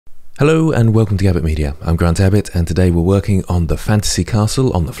Hello and welcome to Gabbitt Media. I'm Abbitt and today we're working on the fantasy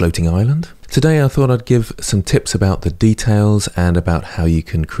castle on the floating island. Today I thought I'd give some tips about the details and about how you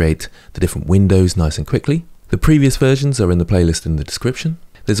can create the different windows nice and quickly. The previous versions are in the playlist in the description.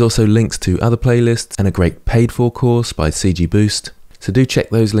 There's also links to other playlists and a great paid for course by CG Boost. So do check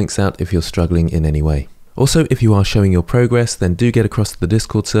those links out if you're struggling in any way. Also, if you are showing your progress, then do get across to the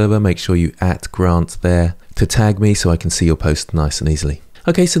Discord server. Make sure you @Grant there to tag me so I can see your post nice and easily.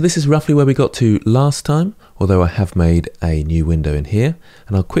 Okay, so this is roughly where we got to last time, although I have made a new window in here,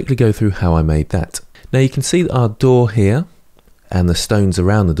 and I'll quickly go through how I made that. Now you can see our door here and the stones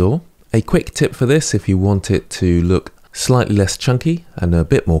around the door. A quick tip for this, if you want it to look slightly less chunky and a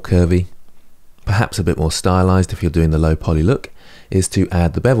bit more curvy, perhaps a bit more stylized if you're doing the low poly look, is to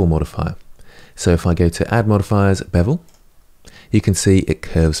add the bevel modifier. So if I go to add modifiers, bevel, you can see it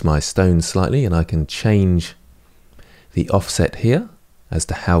curves my stones slightly, and I can change the offset here as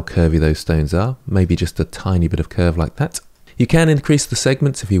to how curvy those stones are, maybe just a tiny bit of curve like that. You can increase the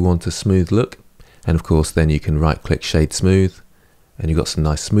segments if you want a smooth look, and of course then you can right click shade smooth, and you've got some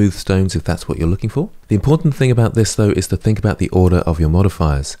nice smooth stones if that's what you're looking for. The important thing about this though is to think about the order of your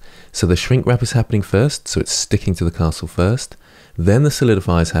modifiers. So the shrink wrap is happening first, so it's sticking to the castle first, then the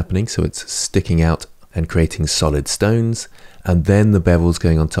solidify is happening, so it's sticking out and creating solid stones, and then the bevel's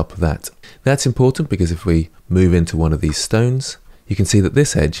going on top of that. That's important because if we move into one of these stones, you can see that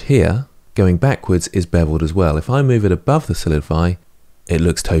this edge here, going backwards, is beveled as well. If I move it above the solidify, it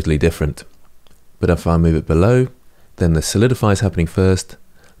looks totally different. But if I move it below, then the solidify is happening first,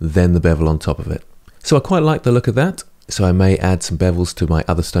 then the bevel on top of it. So I quite like the look of that, so I may add some bevels to my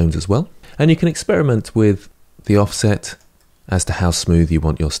other stones as well. And you can experiment with the offset as to how smooth you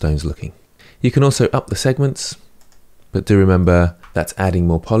want your stones looking. You can also up the segments, but do remember that's adding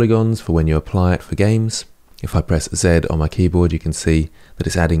more polygons for when you apply it for games. If I press Z on my keyboard, you can see that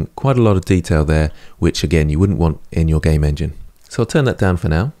it's adding quite a lot of detail there, which again, you wouldn't want in your game engine. So I'll turn that down for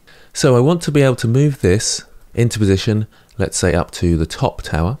now. So I want to be able to move this into position, let's say up to the top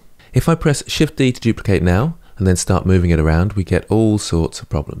tower. If I press Shift D to duplicate now, and then start moving it around, we get all sorts of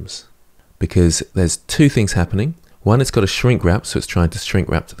problems. Because there's two things happening. One, it's got a shrink wrap, so it's trying to shrink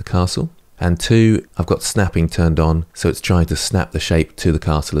wrap to the castle. And two, I've got snapping turned on, so it's trying to snap the shape to the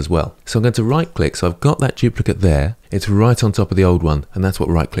castle as well. So I'm going to right click, so I've got that duplicate there. It's right on top of the old one, and that's what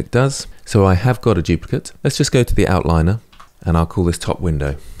right click does. So I have got a duplicate. Let's just go to the outliner, and I'll call this top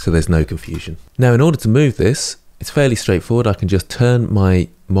window, so there's no confusion. Now in order to move this, it's fairly straightforward. I can just turn my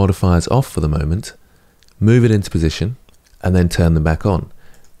modifiers off for the moment, move it into position, and then turn them back on.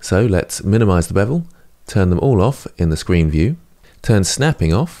 So let's minimize the bevel, turn them all off in the screen view, turn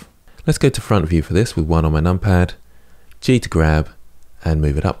snapping off. Let's go to front view for this with 1 on my numpad, G to grab and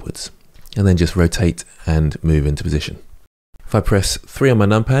move it upwards, and then just rotate and move into position. If I press 3 on my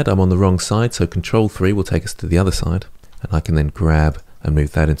numpad, I'm on the wrong side, so Control 3 will take us to the other side, and I can then grab and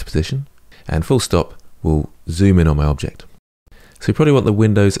move that into position, and full stop will zoom in on my object. So you probably want the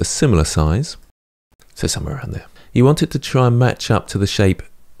windows a similar size, so somewhere around there. You want it to try and match up to the shape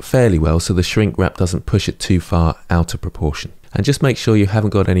fairly well so the shrink wrap doesn't push it too far out of proportion. And just make sure you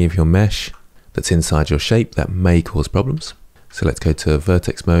haven't got any of your mesh that's inside your shape. That may cause problems. So let's go to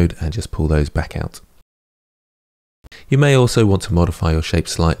vertex mode and just pull those back out. You may also want to modify your shape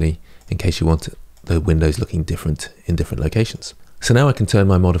slightly in case you want the windows looking different in different locations. So now I can turn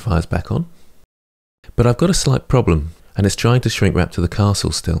my modifiers back on, but I've got a slight problem and it's trying to shrink wrap to the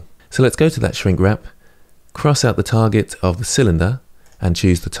castle still. So let's go to that shrink wrap, cross out the target of the cylinder and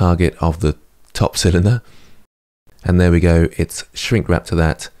choose the target of the top cylinder. And there we go, it's shrink wrap to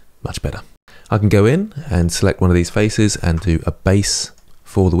that, much better. I can go in and select one of these faces and do a base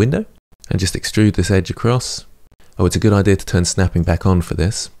for the window and just extrude this edge across. Oh, it's a good idea to turn snapping back on for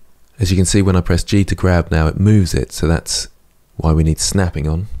this. As you can see, when I press G to grab now, it moves it, so that's why we need snapping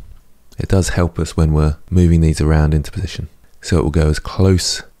on. It does help us when we're moving these around into position, so it will go as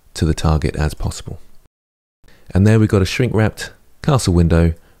close to the target as possible. And there we've got a shrink wrapped castle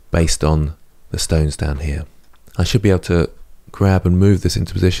window based on the stones down here. I should be able to grab and move this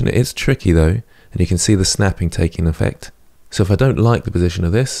into position. It is tricky though, and you can see the snapping taking effect. So if I don't like the position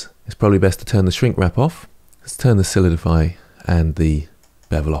of this, it's probably best to turn the shrink wrap off. Let's turn the solidify and the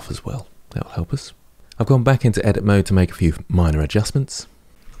bevel off as well. That will help us. I've gone back into edit mode to make a few minor adjustments.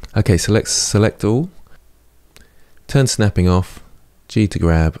 Okay, so let's select all, turn snapping off, G to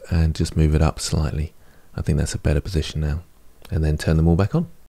grab and just move it up slightly. I think that's a better position now. And then turn them all back on.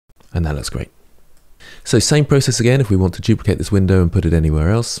 And that looks great. So same process again if we want to duplicate this window and put it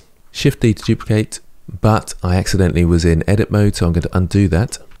anywhere else. Shift D to duplicate, but I accidentally was in edit mode, so I'm going to undo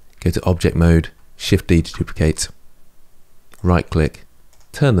that. Go to object mode, Shift D to duplicate, right click,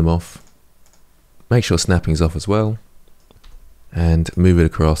 turn them off, make sure snapping is off as well, and move it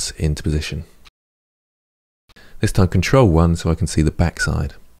across into position. This time Control 1 so I can see the back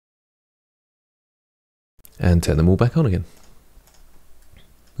side. And turn them all back on again.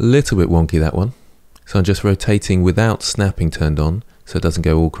 Little bit wonky that one, so I'm just rotating without snapping turned on so it doesn't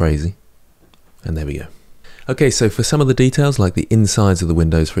go all crazy. And there we go. Okay, so for some of the details like the insides of the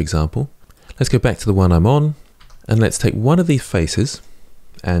windows for example, let's go back to the one I'm on and let's take one of these faces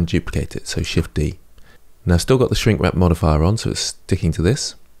and duplicate it, so Shift D. Now I've still got the shrink wrap modifier on so it's sticking to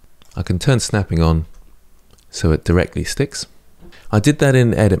this. I can turn snapping on so it directly sticks. I did that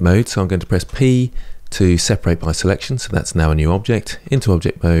in edit mode, so I'm going to press P to separate by selection, so that's now a new object, into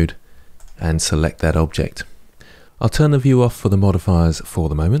object mode and select that object. I'll turn the view off for the modifiers for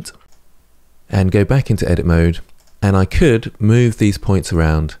the moment and go back into edit mode, and I could move these points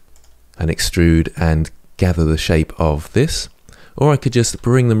around and extrude and gather the shape of this, or I could just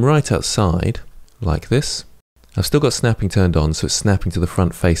bring them right outside like this. I've still got snapping turned on, so it's snapping to the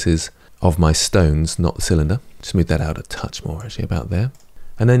front faces of my stones, not the cylinder. Smooth that out a touch more, actually, about there.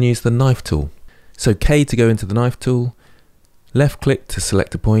 And then use the knife tool. So K to go into the knife tool, left click to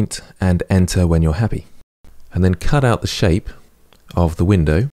select a point, and enter when you're happy. And then cut out the shape of the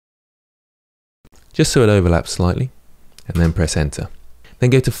window, just so it overlaps slightly, and then press enter. Then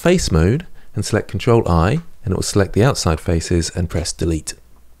go to face mode and select Control I, and it will select the outside faces and press delete.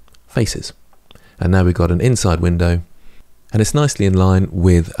 Faces. And now we've got an inside window, and it's nicely in line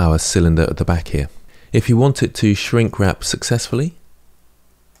with our cylinder at the back here. If you want it to shrink wrap successfully,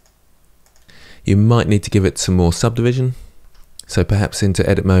 you might need to give it some more subdivision. So perhaps into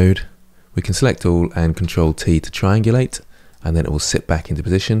edit mode, we can select all and Control T to triangulate, and then it will sit back into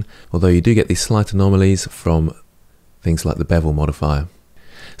position, although you do get these slight anomalies from things like the bevel modifier.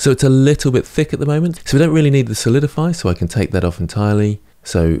 So it's a little bit thick at the moment, so we don't really need the solidify, so I can take that off entirely.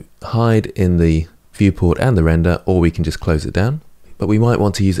 So hide in the viewport and the render, or we can just close it down. But we might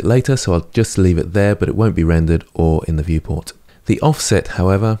want to use it later, so I'll just leave it there, but it won't be rendered or in the viewport. The offset,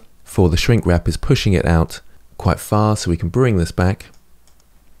 however, for the shrink wrap is pushing it out quite far, so we can bring this back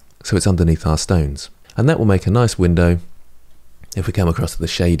so it's underneath our stones. And that will make a nice window. If we come across to the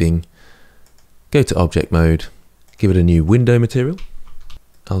shading, go to object mode, give it a new window material.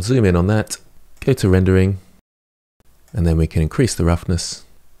 I'll zoom in on that, go to rendering, and then we can increase the roughness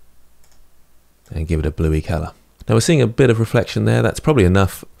and give it a bluey color. Now we're seeing a bit of reflection there. That's probably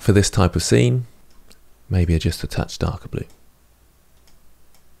enough for this type of scene. Maybe just a touch darker blue.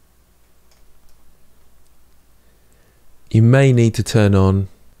 You may need to turn on,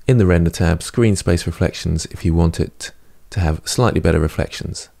 in the render tab, screen space reflections if you want it to have slightly better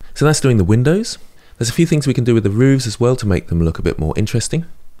reflections. So that's doing the windows. There's a few things we can do with the roofs as well to make them look a bit more interesting.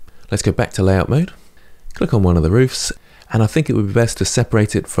 Let's go back to layout mode, click on one of the roofs, and I think it would be best to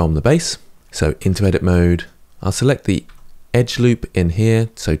separate it from the base. So into edit mode, I'll select the edge loop in here,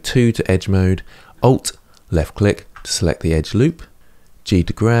 so 2 to edge mode, Alt, left click to select the edge loop, G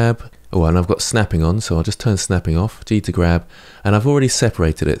to grab, oh, and I've got snapping on, so I'll just turn snapping off, G to grab, and I've already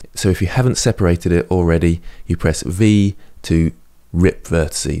separated it. So if you haven't separated it already, you press V to rip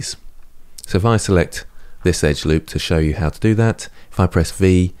vertices. So if I select this edge loop to show you how to do that, if I press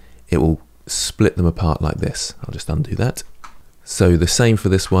V, it will split them apart like this. I'll just undo that. So the same for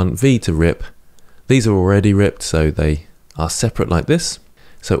this one, V to rip. These are already ripped, so they are separate like this.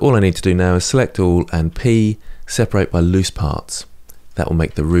 So all I need to do now is select all and P, separate by loose parts. That will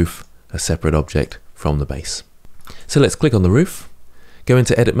make the roof a separate object from the base. So let's click on the roof, go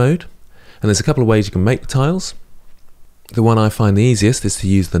into edit mode, and there's a couple of ways you can make the tiles. The one I find the easiest is to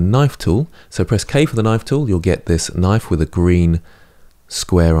use the knife tool. So press K for the knife tool, you'll get this knife with a green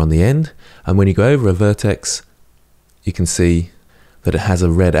square on the end, and when you go over a vertex, you can see that it has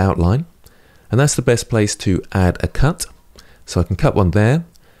a red outline, and that's the best place to add a cut. So I can cut one there.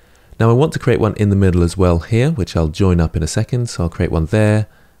 Now I want to create one in the middle as well here, which I'll join up in a second. So I'll create one there,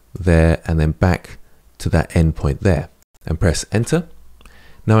 there, and then back to that end point there, and press enter.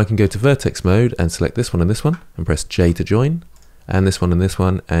 Now I can go to vertex mode and select this one and press J to join, and this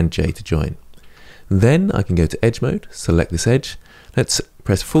one and J to join. Then I can go to edge mode, select this edge. Let's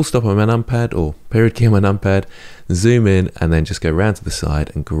press full stop on my numpad or period key on my numpad, zoom in, and then just go round to the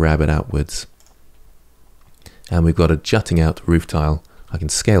side and grab it outwards. And we've got a jutting out roof tile. I can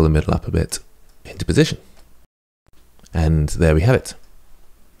scale the middle up a bit into position. And there we have it.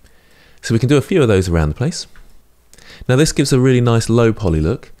 So we can do a few of those around the place. Now this gives a really nice low poly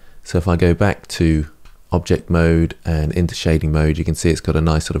look. So if I go back to object mode and into shading mode, you can see it's got a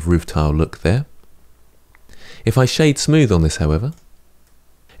nice sort of roof tile look there. If I shade smooth on this, however,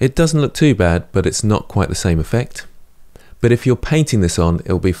 it doesn't look too bad, but it's not quite the same effect. But if you're painting this on,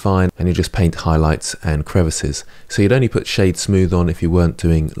 it'll be fine, and you just paint highlights and crevices. So you'd only put shade smooth on if you weren't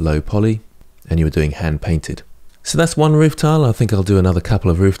doing low poly and you were doing hand painted. So that's one roof tile. I think I'll do another couple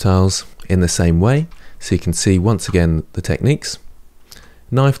of roof tiles in the same way, so you can see once again the techniques.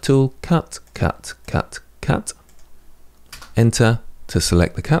 Knife tool, cut, cut, cut, cut. Enter to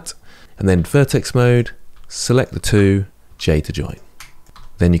select the cut, and then vertex mode, select the two, J to join.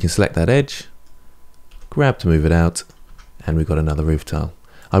 Then you can select that edge, grab to move it out, and we've got another roof tile.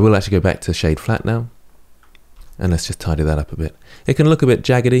 I will actually go back to shade flat now, and let's just tidy that up a bit. It can look a bit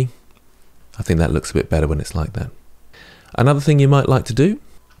jaggedy. I think that looks a bit better when it's like that. Another thing you might like to do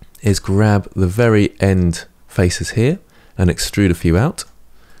is grab the very end faces here and extrude a few out,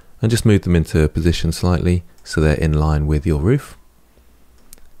 and just move them into position slightly so they're in line with your roof,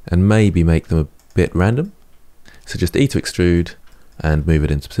 and maybe make them a bit random. So just E to extrude and move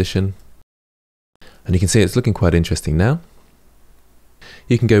it into position, and you can see it's looking quite interesting now.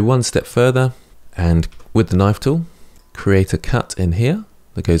 You can go one step further and with the knife tool create a cut in here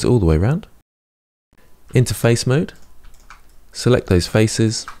that goes all the way around. Into face mode, select those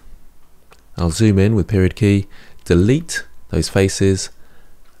faces. I'll zoom in with period key, delete those faces,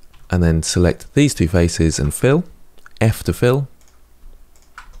 and then select these two faces and fill, F to fill.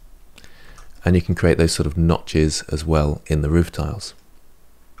 And you can create those sort of notches as well in the roof tiles.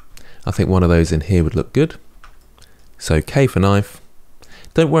 I think one of those in here would look good. So K for knife.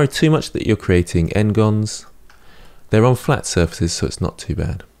 Don't worry too much that you're creating n-gons. They're on flat surfaces, so it's not too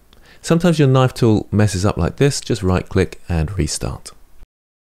bad. Sometimes your knife tool messes up like this, just right click and restart.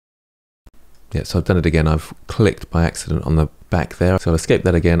 Yeah, so I've done it again. I've clicked by accident on the back there, so I'll escape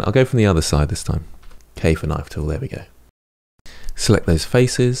that again. I'll go from the other side this time. K for knife tool, there we go. Select those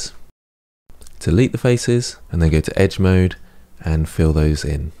faces, delete the faces, and then go to edge mode and fill those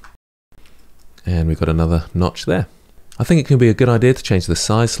in. And we've got another notch there. I think it can be a good idea to change the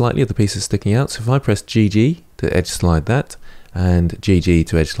size slightly of the pieces sticking out. So if I press GG to edge slide that, and GG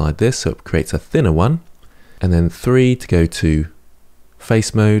to edge slide this, so it creates a thinner one, and then 3 to go to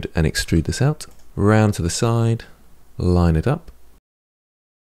face mode and extrude this out, round to the side, line it up,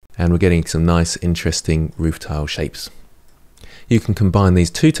 and we're getting some nice interesting roof tile shapes. You can combine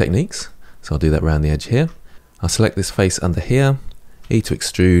these two techniques, so I'll do that around the edge here. I'll select this face under here, E to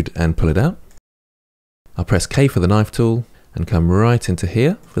extrude and pull it out. I'll press K for the knife tool and come right into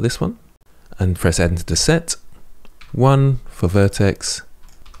here for this one, and press enter to set. 1 for vertex,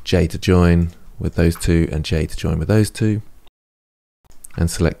 J to join with those two, and J to join with those two,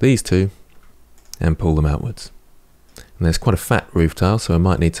 and select these two and pull them outwards. And there's quite a fat roof tile, so I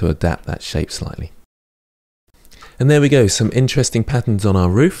might need to adapt that shape slightly. And there we go, some interesting patterns on our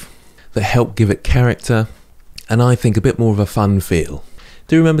roof that help give it character, and I think a bit more of a fun feel.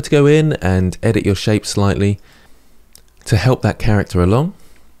 Do remember to go in and edit your shape slightly to help that character along.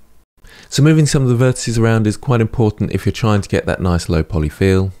 So moving some of the vertices around is quite important if you're trying to get that nice low poly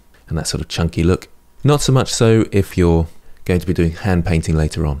feel and that sort of chunky look. Not so much so if you're going to be doing hand painting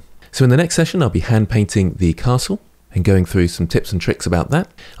later on. So in the next session I'll be hand painting the castle and going through some tips and tricks about that.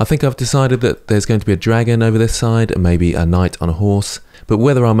 I think I've decided that there's going to be a dragon over this side and maybe a knight on a horse, but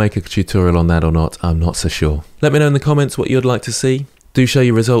whether I'll make a tutorial on that or not, I'm not so sure. Let me know in the comments what you'd like to see. Do share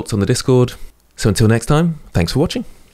your results on the Discord. So until next time, thanks for watching.